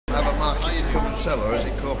Excel, or is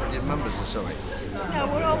it cooperative members or something? No,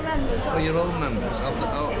 we're all members. Oh, you're all members of the...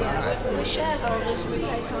 Oh, right. We're shareholders, we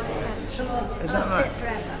pay 20 Is that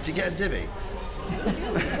right? Do you get a divvy?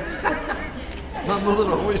 My mother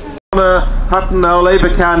always... Donna Hutton, our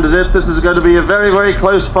Labour candidate. This is going to be a very, very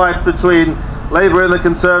close fight between Labour and the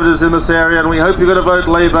Conservatives in this area, and we hope you're going to vote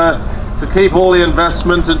Labour to keep all the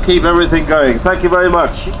investment and keep everything going. Thank you very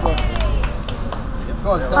much.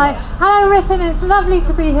 Hi. Hello Ruthin, it's lovely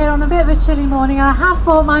to be here on a bit of a chilly morning. I have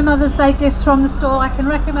bought my Mother's Day gifts from the store, I can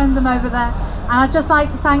recommend them over there. And I'd just like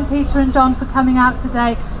to thank Peter and John for coming out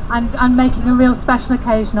today and making a real special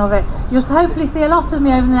occasion of it. You'll hopefully see a lot of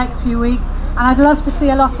me over the next few weeks, and I'd love to see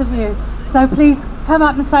a lot of you. So please come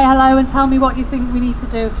up and say hello and tell me what you think we need to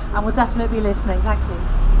do, and we'll definitely be listening. Thank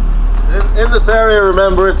you. In this area,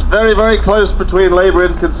 remember, it's very, very close between Labour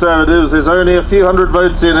and Conservatives. There's only a few hundred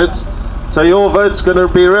votes in it. So your vote's going to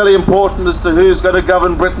be really important as to who's going to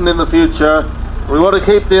govern Britain in the future. We want to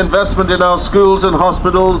keep the investment in our schools and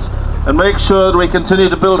hospitals and make sure that we continue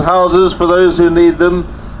to build houses for those who need them.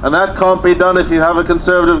 And that can't be done if you have a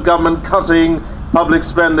Conservative government cutting public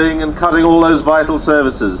spending and cutting all those vital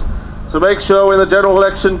services. So make sure when the general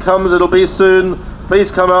election comes, it'll be soon, please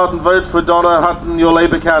come out and vote for Donna Hutton, your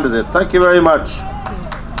Labour candidate. Thank you very much.